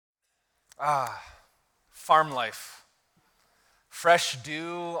Ah, farm life. Fresh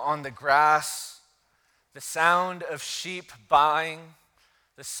dew on the grass, the sound of sheep baaing,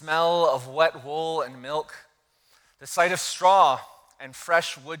 the smell of wet wool and milk, the sight of straw and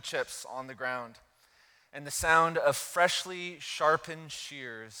fresh wood chips on the ground, and the sound of freshly sharpened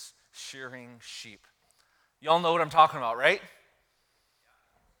shears shearing sheep. Y'all know what I'm talking about, right?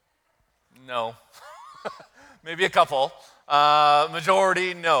 No. Maybe a couple.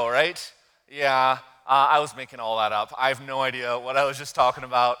 Majority, no, right? Yeah, I was making all that up. I have no idea what I was just talking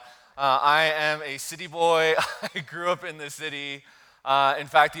about. I am a city boy. I grew up in the city. In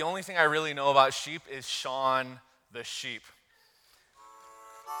fact, the only thing I really know about sheep is Shaun the sheep.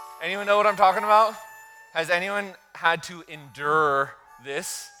 Anyone know what I'm talking about? Has anyone had to endure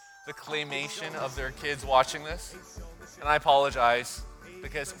this, the claymation of their kids watching this? And I apologize,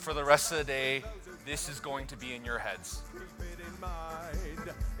 because for the rest of the day, this is going to be in your heads.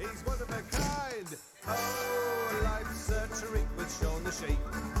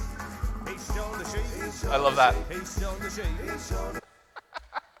 I love that.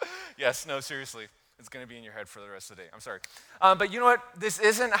 Yes, no, seriously. It's going to be in your head for the rest of the day. I'm sorry. But you know what? This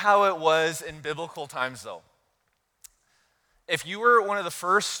isn't how it was in biblical times, though. If you were one of the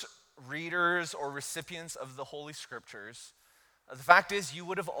first readers or recipients of the Holy Scriptures, the fact is you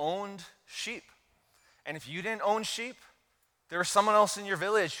would have owned sheep. And if you didn't own sheep, there was someone else in your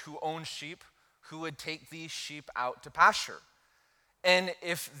village who owned sheep who would take these sheep out to pasture. And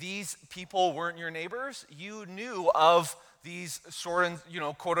if these people weren't your neighbors, you knew of these sort of,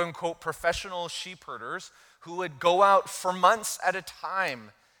 quote unquote, professional sheep herders who would go out for months at a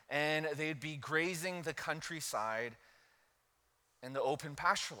time and they'd be grazing the countryside in the open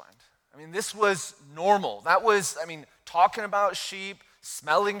pasture land. I mean, this was normal. That was, talking about sheep,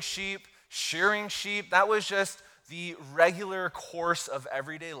 smelling sheep, shearing sheep, that was just the regular course of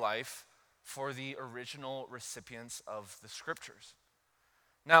everyday life for the original recipients of the Scriptures.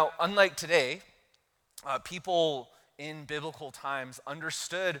 Now, unlike today, people in biblical times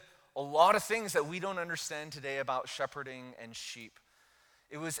understood a lot of things that we don't understand today about shepherding and sheep.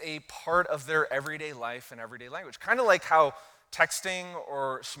 It was a part of their everyday life and everyday language. Kind of like how texting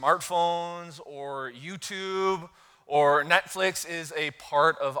or smartphones or YouTube or Netflix is a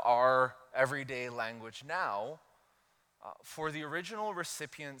part of our everyday language now. For the original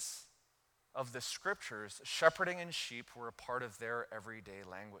recipients of the Scriptures, shepherding and sheep were a part of their everyday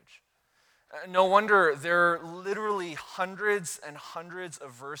language. No wonder there are literally hundreds and hundreds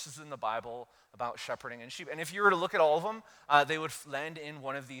of verses in the Bible about shepherding and sheep. And if you were to look at all of them, they would land in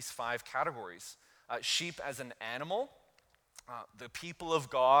one of these 5 categories. Sheep as an animal, the people of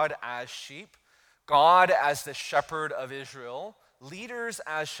God as sheep, God as the shepherd of Israel, leaders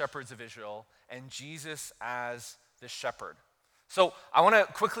as shepherds of Israel, and Jesus as the shepherd. So I want to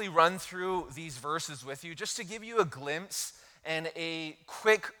quickly run through these verses with you just to give you a glimpse and a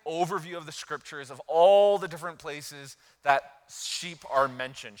quick overview of the Scriptures of all the different places that sheep are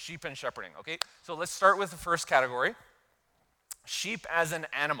mentioned, sheep and shepherding, okay? So let's start with the first category, sheep as an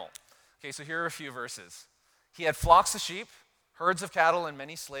animal. Okay, so here are a few verses. He had flocks of sheep, herds of cattle, and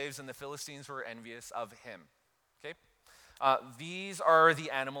many slaves, and the Philistines were envious of him. Okay? These are the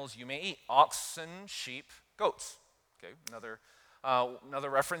animals you may eat: oxen, sheep, goats. Okay, another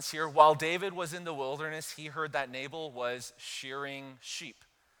reference here. While David was in the wilderness, he heard that Nabal was shearing sheep.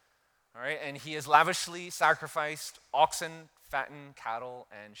 All right, and he has lavishly sacrificed oxen, fattened cattle,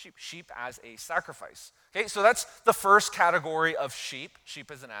 and sheep. Sheep as a sacrifice. Okay, so that's the first category of sheep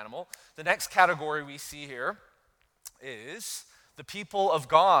as an animal. The next category we see here is the people of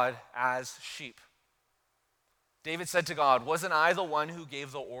God as sheep. David said to God, "Wasn't I the one who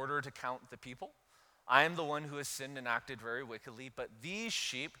gave the order to count the people? I am the one who has sinned and acted very wickedly, but these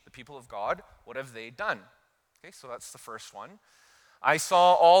sheep, the people of God, what have they done?" Okay, so that's the first one. I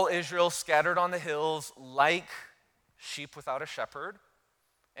saw all Israel scattered on the hills like sheep without a shepherd,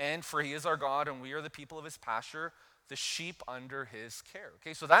 and for he is our God, and we are the people of his pasture, the sheep under his care.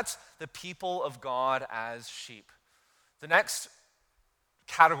 Okay, so that's the people of God as sheep. The next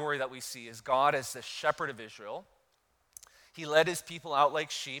category that we see is God as the shepherd of Israel. He led his people out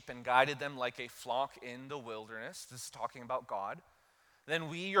like sheep and guided them like a flock in the wilderness. This is talking about God. Then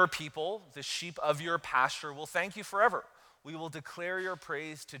we, your people, the sheep of your pasture, will thank you forever. We will declare your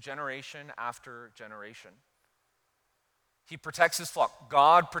praise to generation after generation. He protects his flock.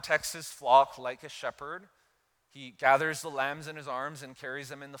 God protects his flock like a shepherd. He gathers the lambs in his arms and carries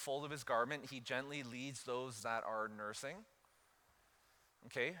them in the fold of his garment. He gently leads those that are nursing.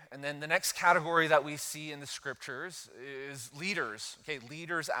 Okay, and then the next category that we see in the Scriptures is leaders. Okay,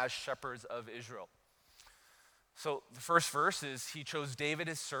 leaders as shepherds of Israel. So the first verse is, he chose David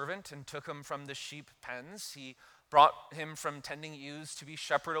his servant and took him from the sheep pens. He brought him from tending ewes to be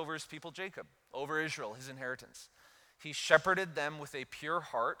shepherd over his people Jacob, over Israel, his inheritance. He shepherded them with a pure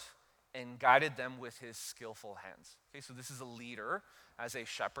heart and guided them with his skillful hands. Okay, so this is a leader as a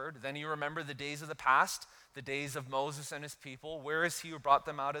shepherd. Then you remember the days of the past, the days of Moses and his people. Where is he who brought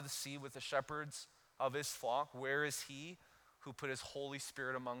them out of the sea with the shepherds of his flock? Where is he who put his Holy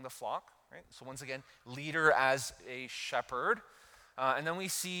Spirit among the flock? Right? So once again, leader as a shepherd. And then we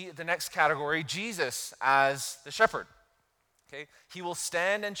see the next category, Jesus as the shepherd. Okay? He will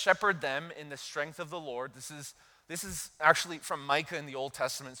stand and shepherd them in the strength of the Lord. This is actually from Micah in the Old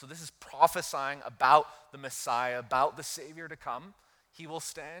Testament. So this is prophesying about the Messiah, about the Savior to come. He will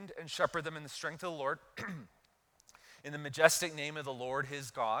stand and shepherd them in the strength of the Lord. In the majestic name of the Lord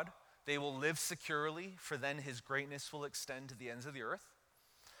his God, they will live securely, for then his greatness will extend to the ends of the earth.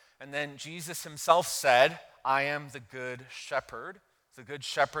 And then Jesus himself said, I am the good shepherd. The good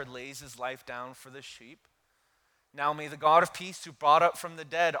shepherd lays his life down for the sheep. Now may the God of peace, who brought up from the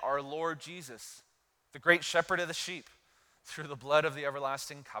dead our Lord Jesus, the great shepherd of the sheep, through the blood of the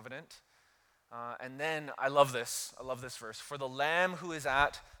everlasting covenant. And then, I love this verse. For the Lamb who is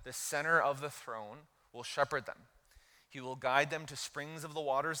at the center of the throne will shepherd them. He will guide them to springs of the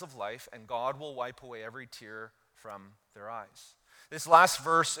waters of life, and God will wipe away every tear from their eyes. This last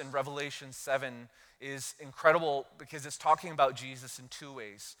verse in Revelation 7 is incredible because it's talking about Jesus in two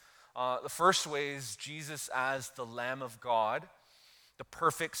ways. The first way is Jesus as the Lamb of God, the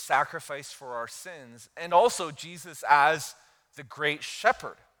perfect sacrifice for our sins, and also Jesus as the great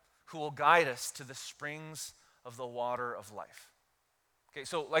shepherd who will guide us to the springs of the water of life. Okay,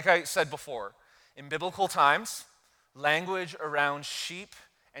 so like I said before, in biblical times, language around sheep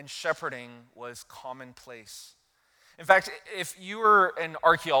and shepherding was commonplace. In fact, if you were an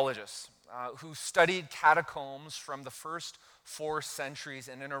archaeologist who studied catacombs from the first 4 centuries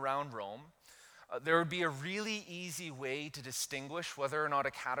in and around Rome, there would be a really easy way to distinguish whether or not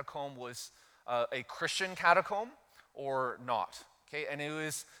a catacomb was a Christian catacomb or not. Okay, and it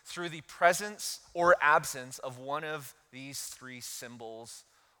was through the presence or absence of one of these 3 symbols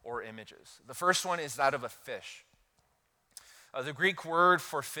or images. The first one is that of a fish. The Greek word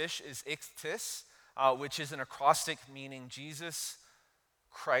for fish is ichthys, which is an acrostic meaning Jesus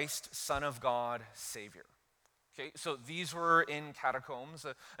Christ, Son of God, Savior. Okay, so these were in catacombs.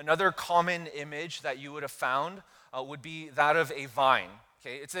 Another common image that you would have found would be that of a vine.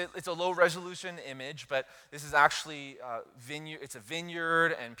 Okay, it's a low resolution image, but this is actually it's a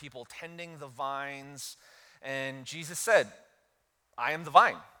vineyard and people tending the vines. And Jesus said, I am the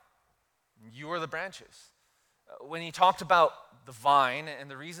vine, you are the branches. When he talked about the vine, and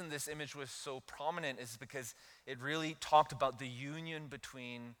the reason this image was so prominent is because it really talked about the union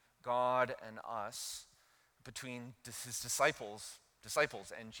between God and us, between his disciples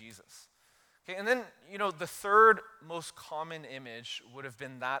and Jesus. Okay, and then, the third most common image would have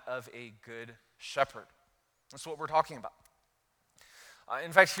been that of a good shepherd. That's what we're talking about.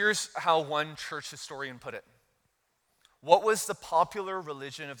 In fact, here's how one church historian put it. What was the popular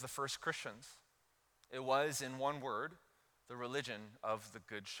religion of the first Christians? It was, in one word, the religion of the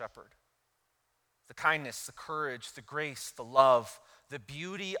good shepherd. The kindness, the courage, the grace, the love, the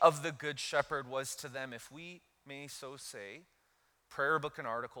beauty of the good shepherd was to them, if we may so say, prayer book and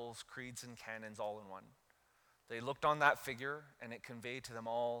articles, creeds and canons all in one. They looked on that figure and it conveyed to them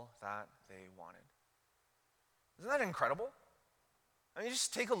all that they wanted. Isn't that incredible? I mean,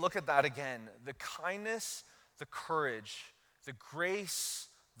 just take a look at that again. The kindness, the courage, the grace,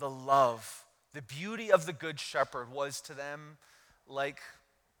 the love, the beauty of the good shepherd was to them like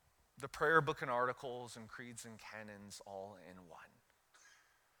the prayer book and articles and creeds and canons all in one.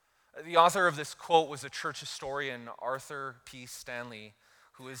 The author of this quote was a church historian, Arthur P. Stanley,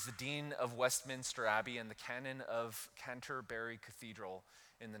 who is the dean of Westminster Abbey and the canon of Canterbury Cathedral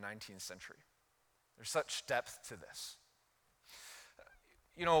in the 19th century. There's such depth to this.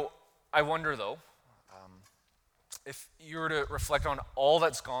 I wonder though, if you were to reflect on all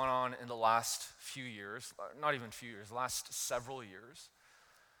that's gone on in the last few years, not even few years, the last several years,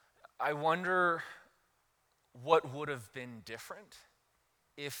 I wonder what would have been different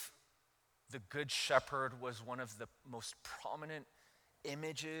if the Good Shepherd was one of the most prominent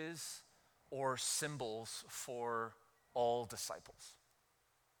images or symbols for all disciples.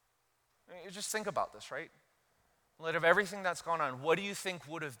 I mean, just think about this, right? In light of everything that's gone on, what do you think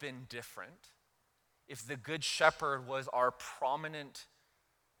would have been different if the Good Shepherd was our prominent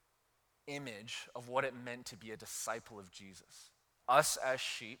image of what it meant to be a disciple of Jesus? Us as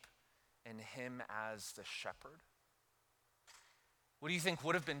sheep and him as the shepherd. What do you think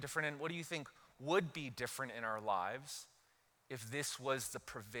would have been different, and what do you think would be different in our lives if this was the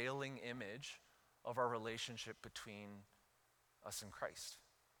prevailing image of our relationship between us and Christ.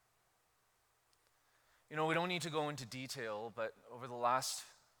 You know, we don't need to go into detail, but over the last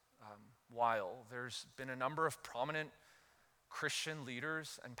while, there's been a number of prominent Christian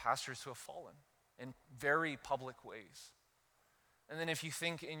leaders and pastors who have fallen in very public ways. And then if you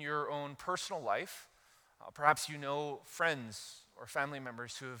think in your own personal life, perhaps you know friends or family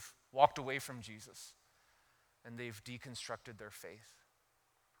members who have walked away from Jesus and they've deconstructed their faith.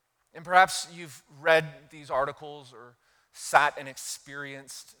 And perhaps you've read these articles or sat and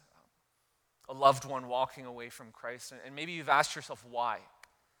experienced a loved one walking away from Christ, and maybe you've asked yourself why.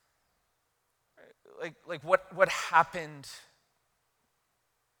 Like what happened?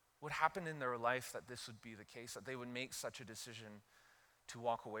 What happened in their life that this would be the case, that they would make such a decision to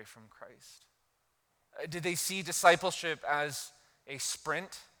walk away from Christ? Did they see discipleship as a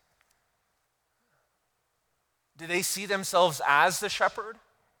sprint? Did they see themselves as the shepherd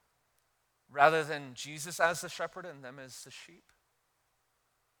rather than Jesus as the shepherd and them as the sheep?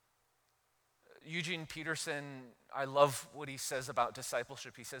 Eugene Peterson, I love what he says about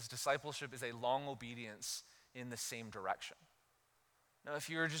discipleship. He says discipleship is a long obedience in the same direction. Now, if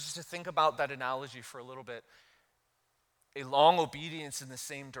you were just to think about that analogy for a little bit, a long obedience in the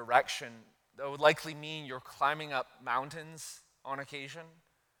same direction, that would likely mean you're climbing up mountains on occasion,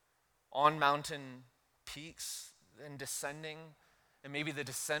 on mountain peaks, then descending, and maybe the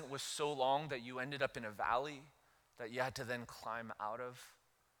descent was so long that you ended up in a valley that you had to then climb out of.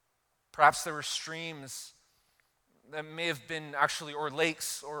 Perhaps there were streams that may have been actually, or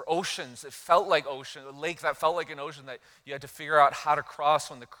lakes or oceans. It felt like ocean, a lake that felt like an ocean that you had to figure out how to cross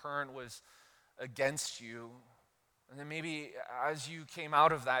when the current was against you. And then maybe as you came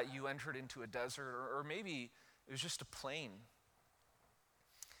out of that, you entered into a desert, or maybe it was just a plain.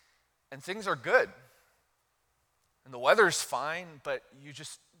 And things are good. And the weather's fine, but you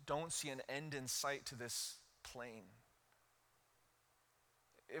just don't see an end in sight to this plain.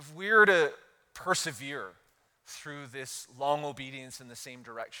 If we were to persevere through this long obedience in the same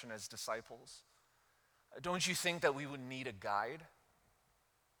direction as disciples, don't you think that we would need a guide?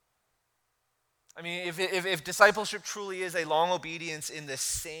 I mean, if discipleship truly is a long obedience in the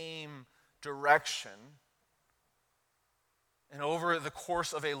same direction, and over the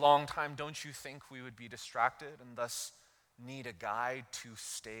course of a long time, don't you think we would be distracted and thus need a guide to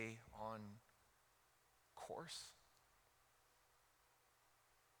stay on course?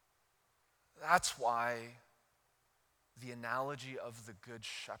 That's why the analogy of the Good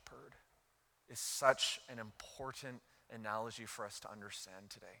Shepherd is such an important analogy for us to understand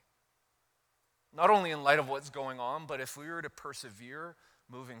today. Not only in light of what's going on, but if we were to persevere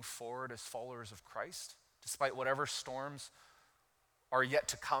moving forward as followers of Christ, despite whatever storms are yet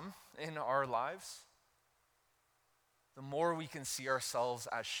to come in our lives, the more we can see ourselves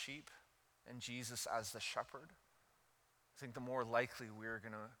as sheep and Jesus as the shepherd, I think the more likely we're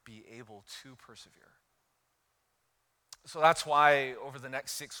going to be able to persevere. So that's why over the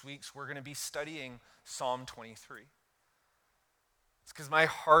next 6 weeks, we're going to be studying Psalm 23. It's because my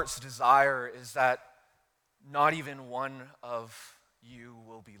heart's desire is that not even one of you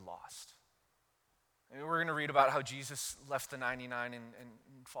will be lost. And we're going to read about how Jesus left the 99 and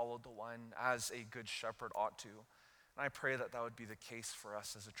followed the one as a good shepherd ought to. And I pray that that would be the case for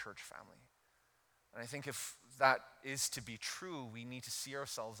us as a church family. And I think if that is to be true, we need to see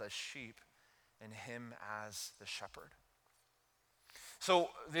ourselves as sheep and him as the shepherd. So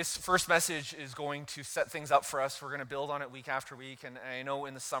this first message is going to set things up for us. We're going to build on it week after week. And I know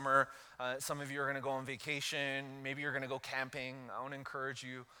in the summer, some of you are going to go on vacation. Maybe you're going to go camping. I want to encourage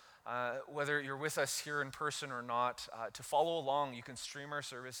you, whether you're with us here in person or not, to follow along. You can stream our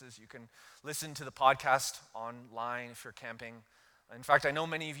services. You can listen to the podcast online if you're camping. In fact, I know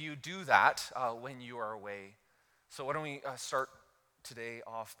many of you do that when you are away. So why don't we start today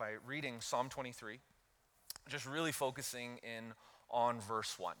off by reading Psalm 23, just really focusing in on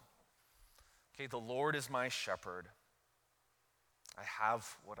verse 1. Okay, the Lord is my shepherd. I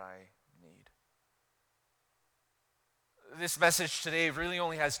have what I need. This message today really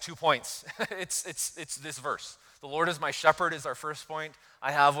only has 2 points. It's this verse. The Lord is my shepherd is our first point.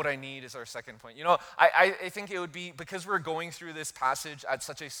 I have what I need is our second point. You know, I think it would be, because we're going through this passage at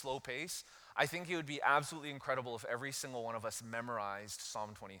such a slow pace, I think it would be absolutely incredible if every single one of us memorized Psalm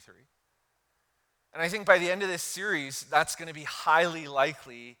 23. And I think by the end of this series, that's going to be highly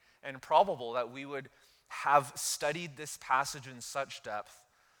likely and probable that we would have studied this passage in such depth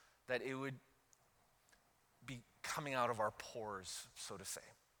that it would be coming out of our pores, so to say.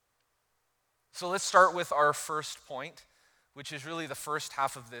 So let's start with our first point, which is really the first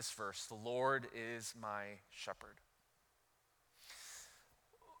half of this verse. The Lord is my shepherd.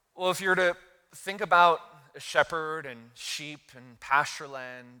 Well, if you're to think about a shepherd and sheep and pasture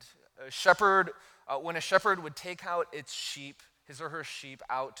land, when a shepherd would take out its sheep, his or her sheep,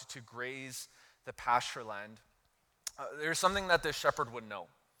 out to graze the pasture land, there's something that the shepherd would know.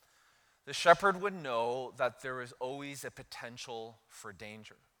 The shepherd would know that there is always a potential for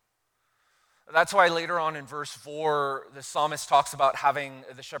danger. That's why later on in verse 4, the psalmist talks about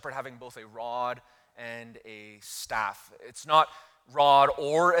the shepherd having both a rod and a staff. It's not rod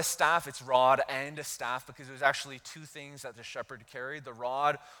or a staff, it's rod and a staff, because there's actually two things that the shepherd carried. The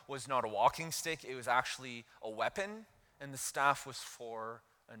rod was not a walking stick, it was actually a weapon, and the staff was for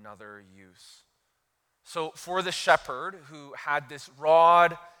another use. So for the shepherd who had this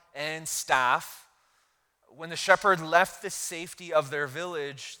rod and staff, when the shepherd left the safety of their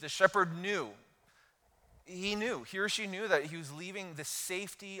village, the shepherd knew. He or she knew that he was leaving the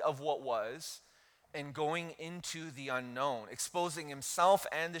safety of what was and going into the unknown, exposing himself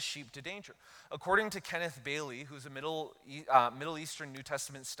and the sheep to danger. According to Kenneth Bailey, who's a Middle Eastern New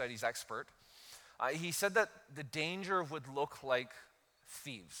Testament studies expert, he said that the danger would look like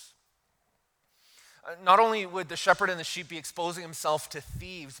thieves. Not only would the shepherd and the sheep be exposing himself to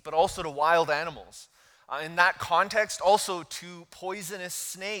thieves, but also to wild animals. In that context, also to poisonous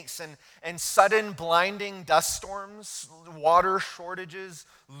snakes and sudden blinding dust storms, water shortages,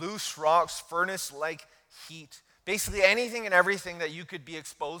 loose rocks, furnace-like heat. Basically anything and everything that you could be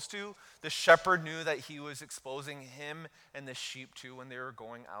exposed to, the shepherd knew that he was exposing him and the sheep to when they were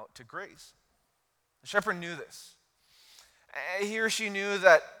going out to graze. The shepherd knew this. He or she knew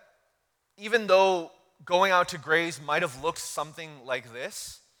that even though going out to graze might have looked something like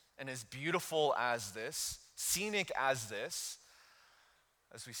this, and as beautiful as this, scenic as this,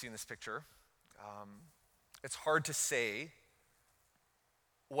 as we see in this picture, it's hard to say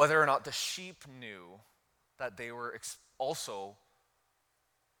whether or not the sheep knew that they were also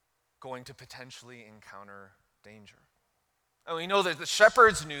going to potentially encounter danger. And we know that the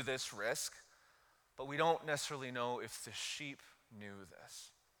shepherds knew this risk, but we don't necessarily know if the sheep knew this.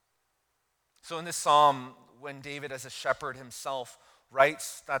 So in this psalm, when David, as a shepherd himself,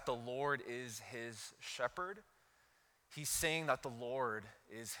 writes that the Lord is his shepherd, he's saying that the Lord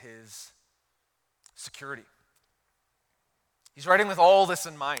is his security. He's writing with all this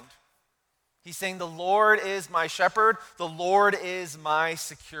in mind. He's saying the Lord is my shepherd, the Lord is my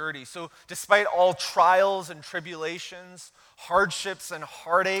security. So despite all trials and tribulations, hardships and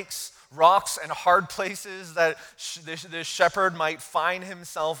heartaches, rocks and hard places that the shepherd might find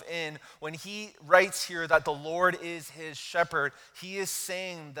himself in, when he writes here that the Lord is his shepherd, he is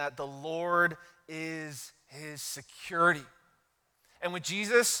saying that the Lord is his security. And with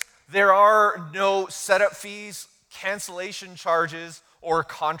Jesus, there are no setup fees, cancellation charges, or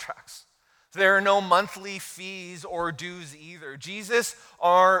contracts. There are no monthly fees or dues either. Jesus,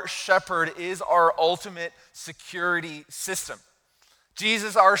 our shepherd, is our ultimate security system.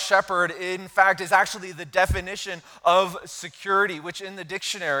 Jesus, our shepherd, in fact, is actually the definition of security, which in the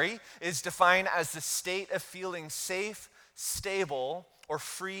dictionary is defined as the state of feeling safe, stable, or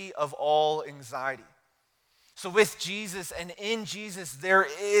free of all anxiety. So with Jesus and in Jesus, there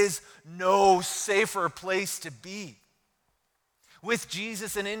is no safer place to be. With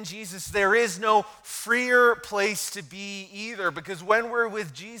Jesus and in Jesus, there is no freer place to be either, because when we're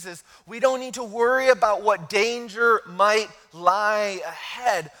with Jesus, we don't need to worry about what danger might lie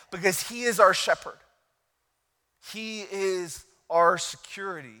ahead, because he is our shepherd. He is our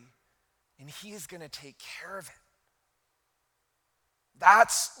security, and he is going to take care of it.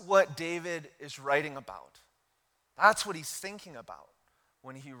 That's what David is writing about. That's what he's thinking about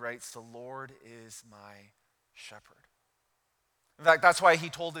when he writes, "The Lord is my shepherd." In fact, that's why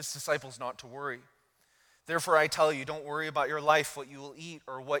he told his disciples not to worry. "Therefore I tell you, don't worry about your life, what you will eat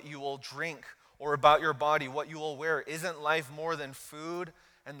or what you will drink, or about your body, what you will wear. Isn't life more than food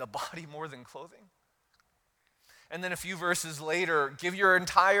and the body more than clothing?" And then a few verses later, give your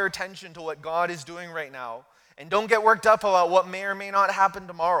entire attention to what God is doing right now, and don't get worked up about what may or may not happen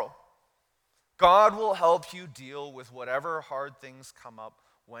tomorrow. God will help you deal with whatever hard things come up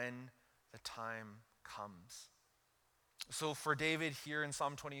when the time comes. So for David here in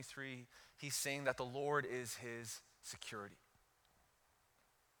Psalm 23, he's saying that the Lord is his security.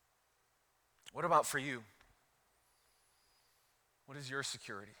 What about for you? What is your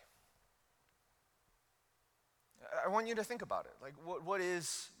security? I want you to think about it. Like, what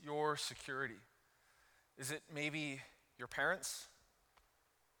is your security? Is it maybe your parents?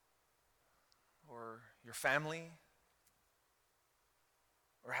 Or your family?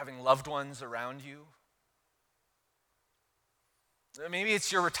 Or having loved ones around you? Maybe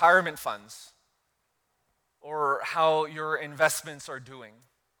it's your retirement funds or how your investments are doing.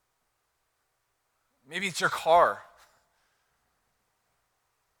 Maybe it's your car.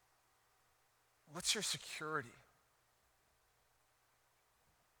 What's your security?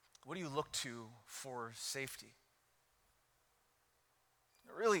 What do you look to for safety?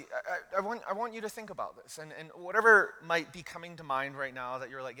 Really, I want you to think about this, and whatever might be coming to mind right now that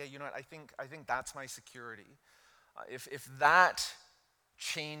you're like, yeah, you know what, I think that's my security. If that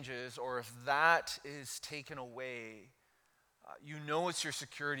changes or if that is taken away, you know it's your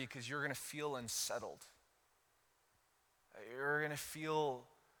security because you're going to feel unsettled. You're going to feel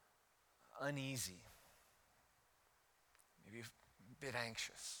uneasy, maybe a bit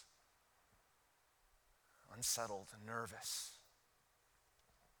anxious, unsettled, nervous.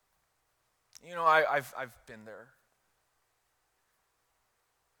 You know, I've been there.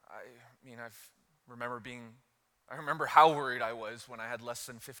 I remember how worried I was when I had less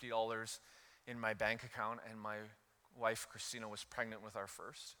than $50 in my bank account and my wife, Christina, was pregnant with our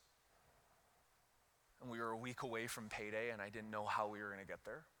first. And we were a week away from payday and I didn't know how we were going to get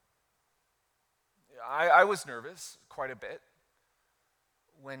there. I was nervous quite a bit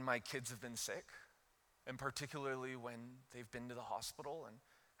when my kids have been sick, and particularly when they've been to the hospital and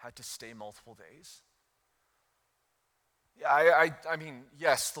had to stay multiple days. Yeah, I mean,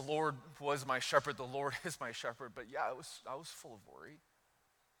 yes, the Lord was my shepherd, the Lord is my shepherd, but yeah, I was full of worry.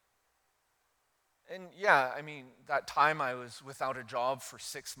 And yeah, I mean, that time I was without a job for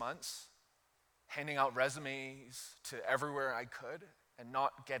 6 months, handing out resumes to everywhere I could and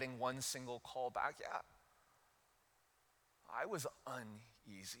not getting one single call back, yeah, I was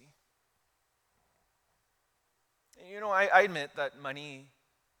uneasy. And you know, I admit that money,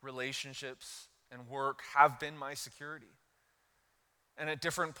 relationships, and work have been my security. And at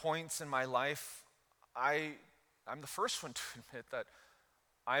different points in my life, I'm the first one to admit that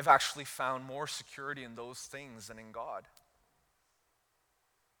I've actually found more security in those things than in God.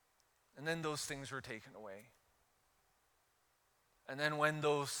 And then those things were taken away. And then when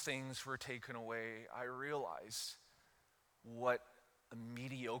those things were taken away, I realized what a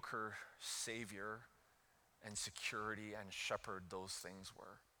mediocre Savior and security and shepherd those things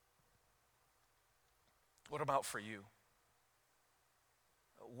were. What about for you?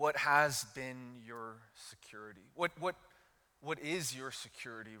 What has been your security? What is your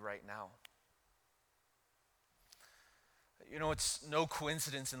security right now? You know, it's no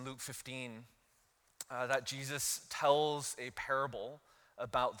coincidence in Luke 15 that Jesus tells a parable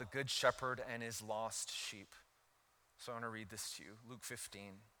about the good shepherd and his lost sheep. So I want to read this to you, Luke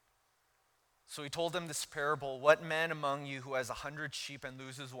 15. So he told them this parable, "What man among you who has 100 sheep and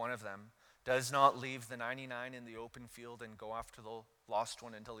loses one of them does not leave the 99 in the open field and go after the lost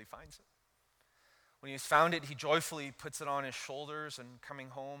one until he finds it? When he has found it, he joyfully puts it on his shoulders, and coming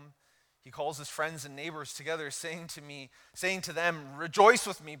home, he calls his friends and neighbors together, saying to them, 'Rejoice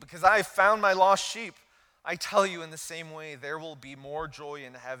with me, because I have found my lost sheep.' I tell you, in the same way, there will be more joy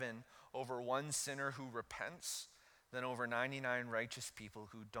in heaven over one sinner who repents than over 99 righteous people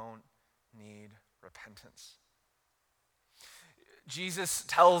who don't need repentance." Jesus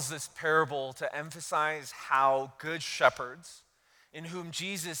tells this parable to emphasize how good shepherds, in whom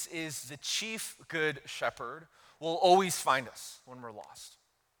Jesus is the chief good shepherd, will always find us when we're lost.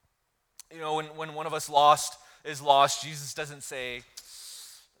 You know, when one of us is lost, Jesus doesn't say,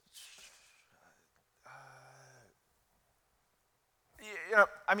 you know,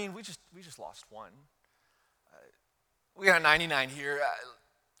 I mean, we just lost one. We got 99 here.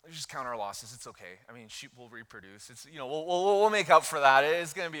 Let's just count our losses. It's okay. I mean, sheep will reproduce. It's, you know, we'll make up for that.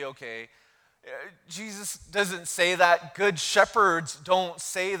 It's going to be okay. Jesus doesn't say that. Good shepherds don't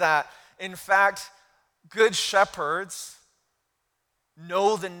say that. In fact, good shepherds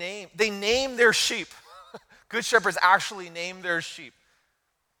know the name. They name their sheep. Good shepherds actually name their sheep.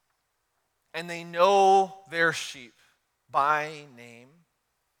 And they know their sheep by name.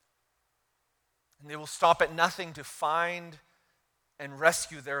 And they will stop at nothing to find and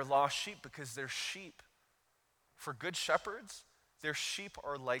rescue their lost sheep, because their sheep, for good shepherds, their sheep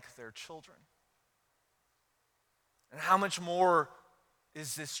are like their children. And how much more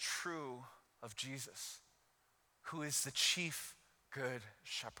is this true of Jesus, who is the chief good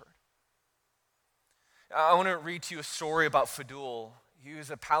shepherd? I want to read to you a story about Fadul. He was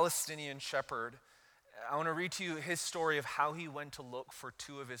a Palestinian shepherd. I want to read to you his story of how he went to look for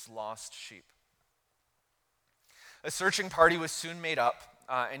two of his lost sheep. A searching party was soon made up,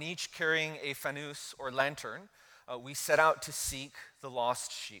 and each carrying a fanus or lantern, we set out to seek the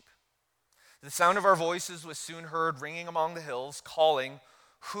lost sheep. The sound of our voices was soon heard ringing among the hills, calling,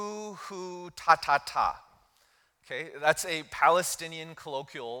 "Hu, hu, ta, ta, ta." Okay, that's a Palestinian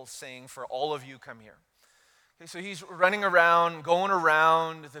colloquial saying for all of you come here. Okay, so he's running around, going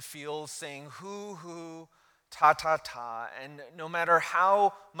around the fields saying hoo, ta, ta, ta. And no matter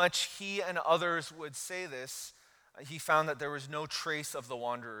how much he and others would say this, he found that there was no trace of the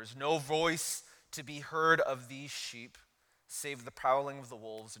wanderers, no voice to be heard of these sheep, save the prowling of the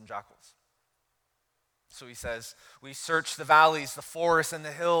wolves and jackals. So he says, we search the valleys, the forests, and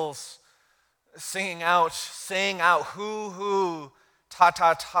the hills, saying out, hoo, ta,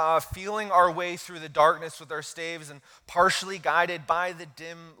 ta, ta, feeling our way through the darkness with our staves and partially guided by the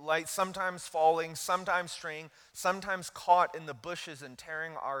dim light, sometimes falling, sometimes straying, sometimes caught in the bushes and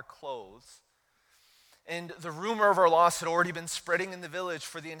tearing our clothes. And the rumor of our loss had already been spreading in the village,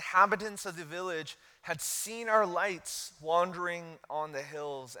 for the inhabitants of the village had seen our lights wandering on the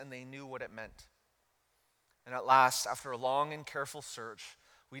hills, and they knew what it meant. And at last, after a long and careful search,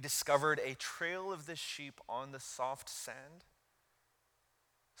 we discovered a trail of the sheep on the soft sand.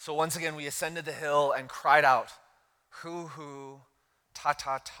 So once again, we ascended the hill and cried out, hoo, ta,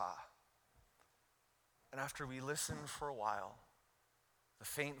 ta, ta. And after we listened for a while, the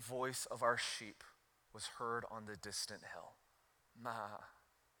faint voice of our sheep was heard on the distant hill. Ma.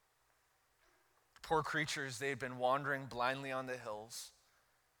 Poor creatures, they had been wandering blindly on the hills,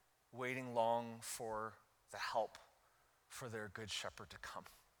 waiting long for the help for their good shepherd to come.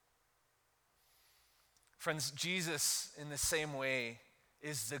 Friends, Jesus, in the same way,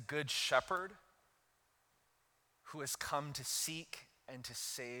 is the good shepherd who has come to seek and to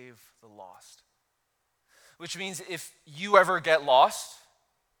save the lost. Which means if you ever get lost,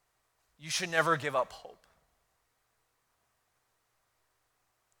 you should never give up hope.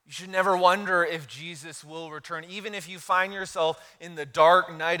 You should never wonder if Jesus will return. Even if you find yourself in the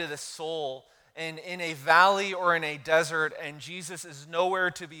dark night of the soul and in a valley or in a desert and Jesus is nowhere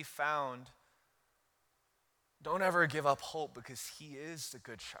to be found, don't ever give up hope because he is the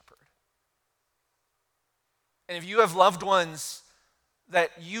good shepherd. And if you have loved ones that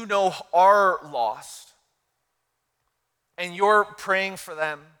you know are lost and you're praying for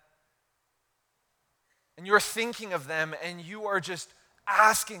them and you're thinking of them and you are just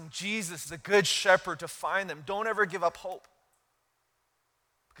asking Jesus, the good shepherd, to find them, don't ever give up hope.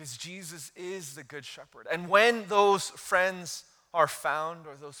 Because Jesus is the good shepherd. And when those friends are found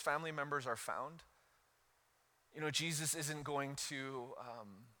or those family members are found, Jesus isn't going to,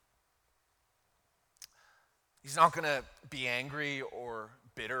 he's not going to be angry or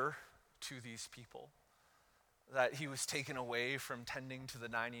bitter to these people that he was taken away from tending to the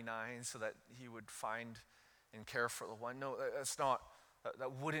 99 so that he would find and care for the one. No,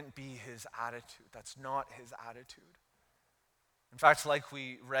 that wouldn't be his attitude. That's not his attitude. In fact, like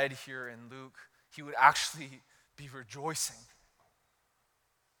we read here in Luke, he would actually be rejoicing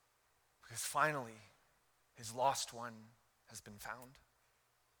because finally his lost one has been found.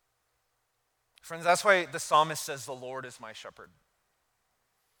 Friends, that's why the psalmist says, the Lord is my shepherd.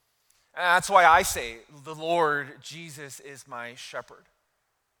 And that's why I say, the Lord, Jesus, is my shepherd.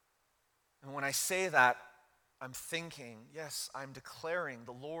 And when I say that, I'm thinking, yes, I'm declaring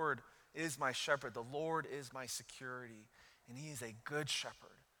the Lord is my shepherd. The Lord is my security. And he is a good shepherd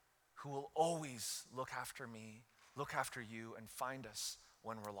who will always look after me, look after you, and find us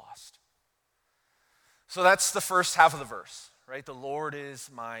when we're lost. So that's the first half of the verse, right? The Lord is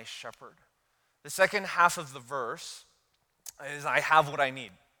my shepherd. The second half of the verse is I have what I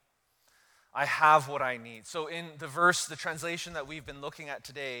need. I have what I need. So in the verse, the translation that we've been looking at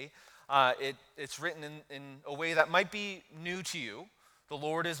today, it's written in a way that might be new to you. The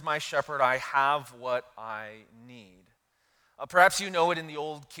Lord is my shepherd. I have what I need. Perhaps you know it in the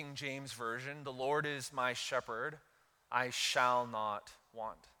old King James Version. The Lord is my shepherd. I shall not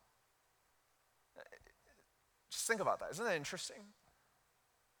want. Just think about that. Isn't that interesting?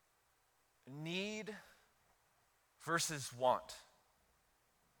 Need versus want.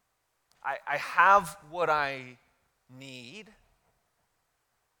 I have what I need,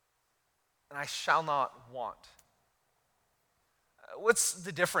 and I shall not want. What's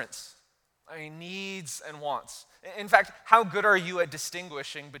the difference? Needs and wants. In fact, how good are you at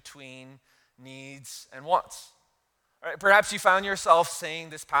distinguishing between needs and wants? All right, perhaps you found yourself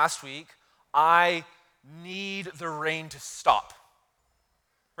saying this past week, I need the rain to stop.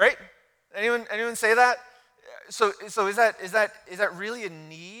 Right? Anyone say that? So is that really a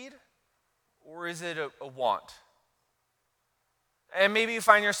need or is it a want? And maybe you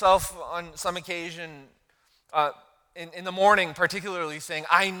find yourself on some occasion in the morning particularly saying,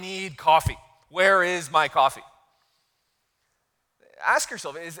 I need coffee. Where is my coffee? Ask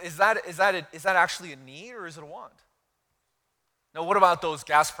yourself, is that actually a need or is it a want? Now, what about those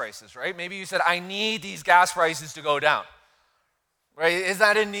gas prices, right? Maybe you said, I need these gas prices to go down, right? Is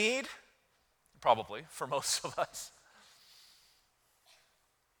that a need? Probably, for most of us.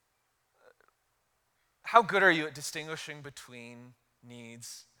 How good are you at distinguishing between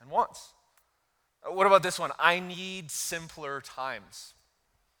needs and wants? What about this one? I need simpler times.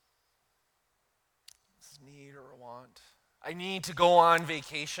 This is need or a want. I need to go on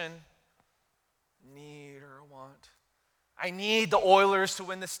vacation. Need or a want. I need the Oilers to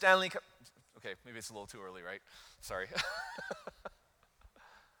win the Stanley Cup. Okay, maybe it's a little too early, right? Sorry.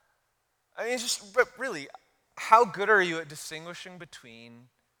 I mean, but really, how good are you at distinguishing between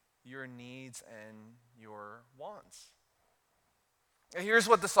your needs and your wants? Here's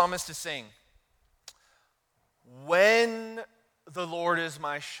what the psalmist is saying. When the Lord is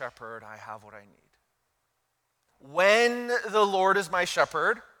my shepherd, I have what I need. When the Lord is my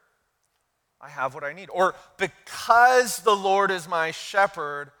shepherd, I have what I need. Or because the Lord is my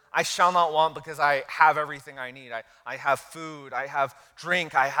shepherd, I shall not want because I have everything I need. I have food, I have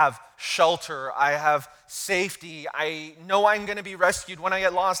drink, I have shelter, I have safety. I know I'm going to be rescued when I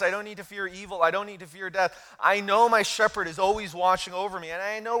get lost. I don't need to fear evil. I don't need to fear death. I know my shepherd is always watching over me. And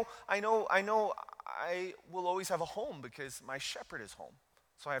I know I will always have a home because my shepherd is home.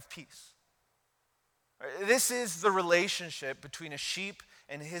 So I have peace. This is the relationship between a sheep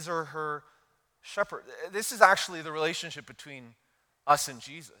and his or her shepherd. This is actually the relationship between us and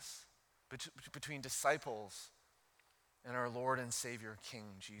Jesus, between disciples and our Lord and Savior, King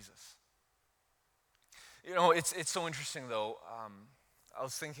Jesus. You know, it's so interesting, though. I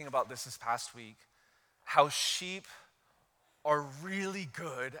was thinking about this past week, how sheep are really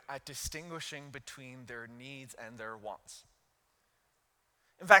good at distinguishing between their needs and their wants.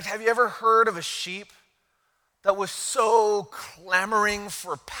 In fact, have you ever heard of a sheep that was so clamoring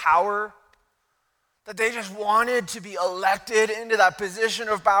for power that they just wanted to be elected into that position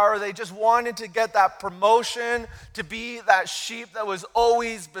of power? They just wanted to get that promotion, to be that sheep that was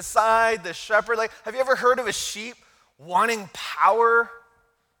always beside the shepherd. Like, have you ever heard of a sheep wanting power?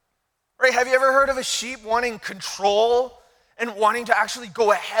 Right? Have you ever heard of a sheep wanting control and wanting to actually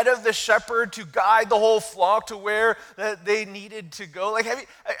go ahead of the shepherd to guide the whole flock to where that they needed to go? Like,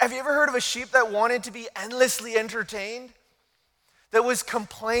 have you ever heard of a sheep that wanted to be endlessly entertained? That was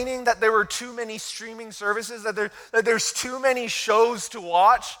complaining that there were too many streaming services, that there's too many shows to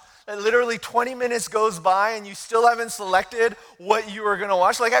watch, that literally 20 minutes goes by and you still haven't selected what you are going to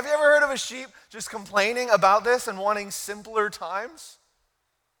watch? Like, have you ever heard of a sheep just complaining about this and wanting simpler times?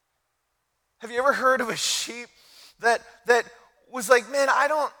 Have you ever heard of a sheep that was like, man, I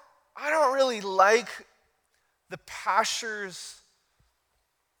don't really like the pastures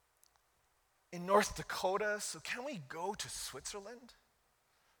in North Dakota, so can we go to Switzerland?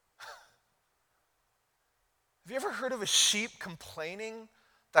 Have you ever heard of a sheep complaining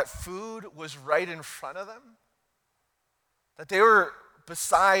that food was right in front of them? That they were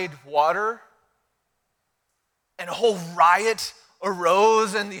beside water? And a whole riot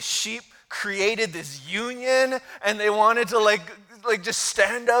arose and these sheep created this union and they wanted to like just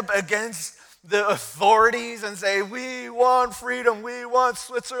stand up against the authorities and say, we want freedom, we want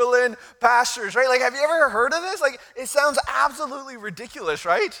Switzerland pastures, right? Like, have you ever heard of this? Like, it sounds absolutely ridiculous,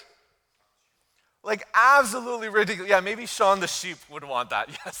 right? Like, absolutely ridiculous. Yeah, maybe Sean the sheep would want that.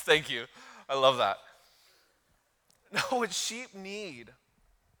 Yes, thank you. I love that. No, what sheep need,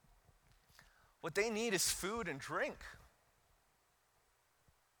 what they need is food and drink.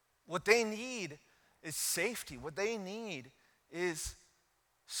 What they need is safety. What they need is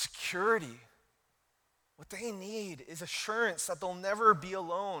security. What they need is assurance that they'll never be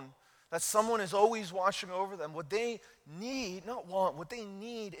alone, that someone is always watching over them. What they need, not want, what they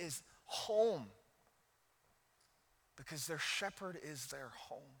need is home. Because their shepherd is their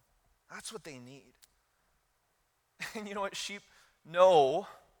home. That's what they need. And you know what? Sheep know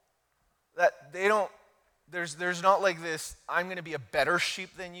that they don't, there's not like this, I'm going to be a better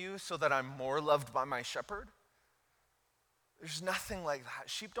sheep than you so that I'm more loved by my shepherd. There's nothing like that.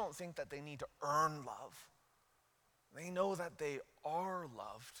 Sheep don't think that they need to earn love. They know that they are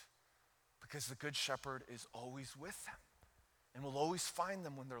loved because the good shepherd is always with them and will always find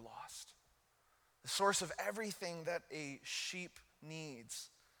them when they're lost. The source of everything that a sheep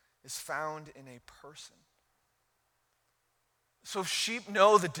needs is found in a person. So sheep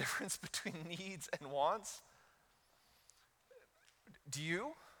know the difference between needs and wants. Do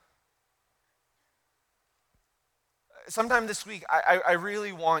you? Sometime this week, I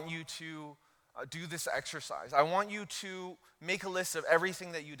really want you to do this exercise. I want you to make a list of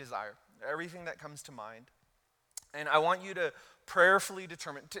everything that you desire, everything that comes to mind. And I want you to prayerfully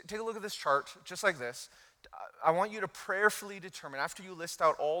determine, take a look at this chart, just like this. I want you to prayerfully determine, after you list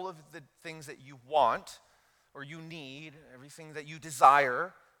out all of the things that you want or you need, everything that you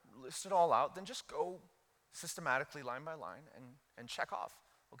desire, list it all out, then just go systematically, line by line, and check off.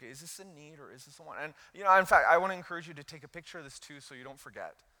 Okay, is this a need or is this a want? And, in fact, I want to encourage you to take a picture of this too so you don't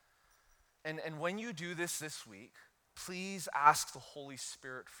forget. And when you do this week, please ask the Holy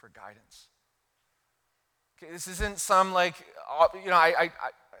Spirit for guidance. Okay, this isn't some I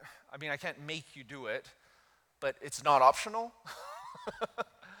can't make you do it, but it's not optional.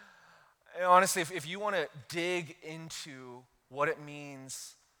 And honestly, if you want to dig into what it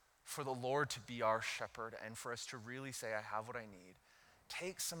means for the Lord to be our shepherd and for us to really say, I have what I need,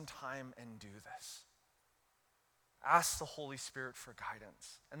 take some time and do this. Ask the Holy Spirit for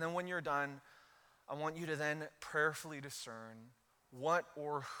guidance. And then when you're done, I want you to then prayerfully discern what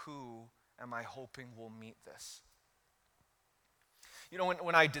or who am I hoping will meet this.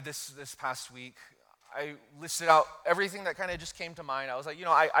 When I did this past week, I listed out everything that kind of just came to mind. I was like,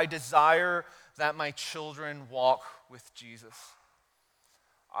 I desire that my children walk with Jesus.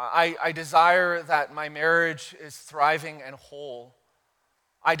 I desire that my marriage is thriving and whole.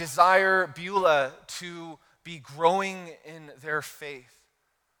 I desire Beulah to be growing in their faith.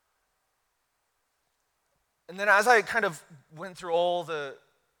 And then as I kind of went through all the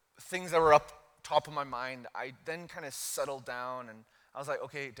things that were up top of my mind, I then kind of settled down and I was like,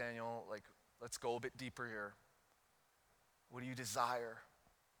 okay, Daniel, let's go a bit deeper here. What do you desire?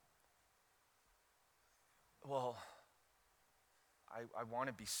 Well, I want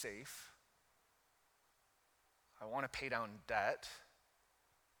to be safe. I want to pay down debt.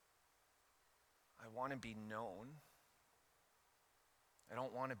 I want to be known. I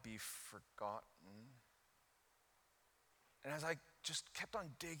don't want to be forgotten. And as I just kept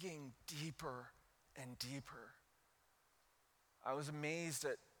on digging deeper and deeper, I was amazed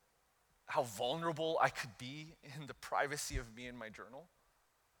at how vulnerable I could be in the privacy of me and my journal.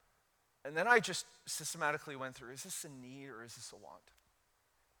 And then I just systematically went through, is this a need or is this a want?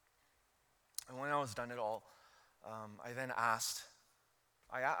 And when I was done it all, I then asked,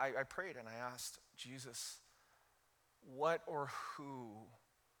 I prayed and I asked, Jesus, what or who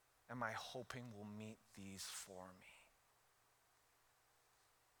am I hoping will meet these for me?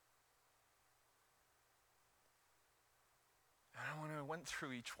 And when I went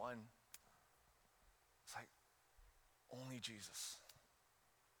through each one, it's like, only Jesus.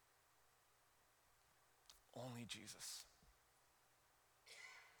 Only Jesus.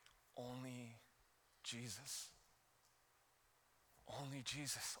 Only Jesus. Only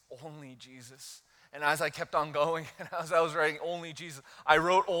Jesus. Only Jesus. And as I kept on going, and as I was writing only Jesus, I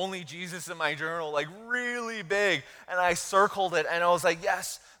wrote only Jesus in my journal, really big. And I circled it, and I was like,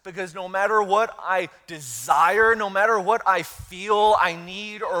 yes, because no matter what I desire, no matter what I feel I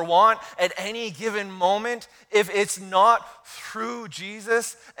need or want at any given moment, if it's not through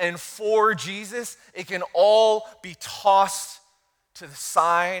Jesus and for Jesus, it can all be tossed to the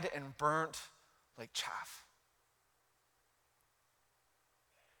side and burnt like chaff.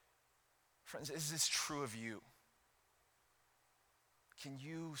 Friends, is this true of you? Can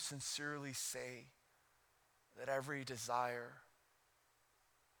you sincerely say that every desire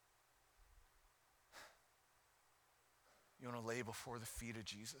you want to lay before the feet of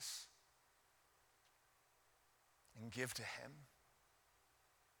Jesus and give to him?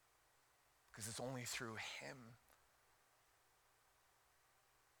 Because it's only through him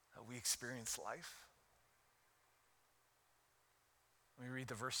that we experience life. Let me read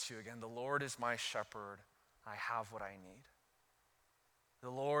the verse to you again. The Lord is my shepherd, I have what I need. The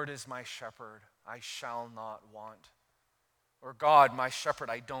Lord is my shepherd, I shall not want. Or God, my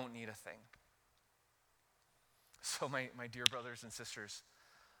shepherd, I don't need a thing. So my dear brothers and sisters,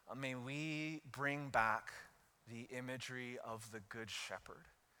 may we bring back the imagery of the Good Shepherd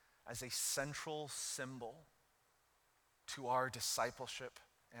as a central symbol to our discipleship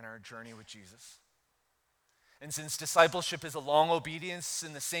and our journey with Jesus. And since discipleship is a long obedience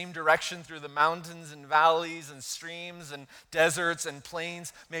in the same direction through the mountains and valleys and streams and deserts and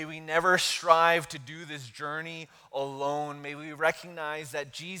plains, may we never strive to do this journey alone. May we recognize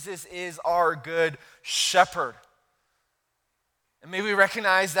that Jesus is our good shepherd. And may we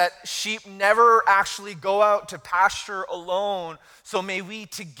recognize that sheep never actually go out to pasture alone. So may we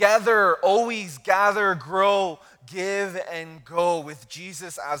together always gather, grow, give, and go with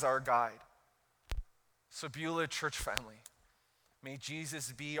Jesus as our guide. So Beulah Church family, may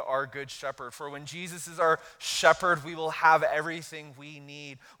Jesus be our good shepherd. For when Jesus is our shepherd, we will have everything we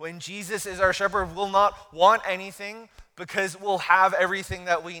need. When Jesus is our shepherd, we'll not want anything because we'll have everything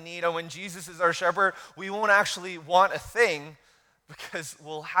that we need. And when Jesus is our shepherd, we won't actually want a thing because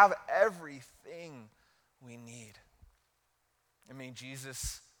we'll have everything we need. And may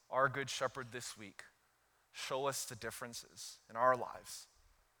Jesus, our good shepherd this week, show us the differences in our lives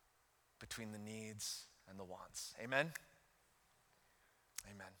between the needs and the wants. Amen?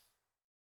 Amen.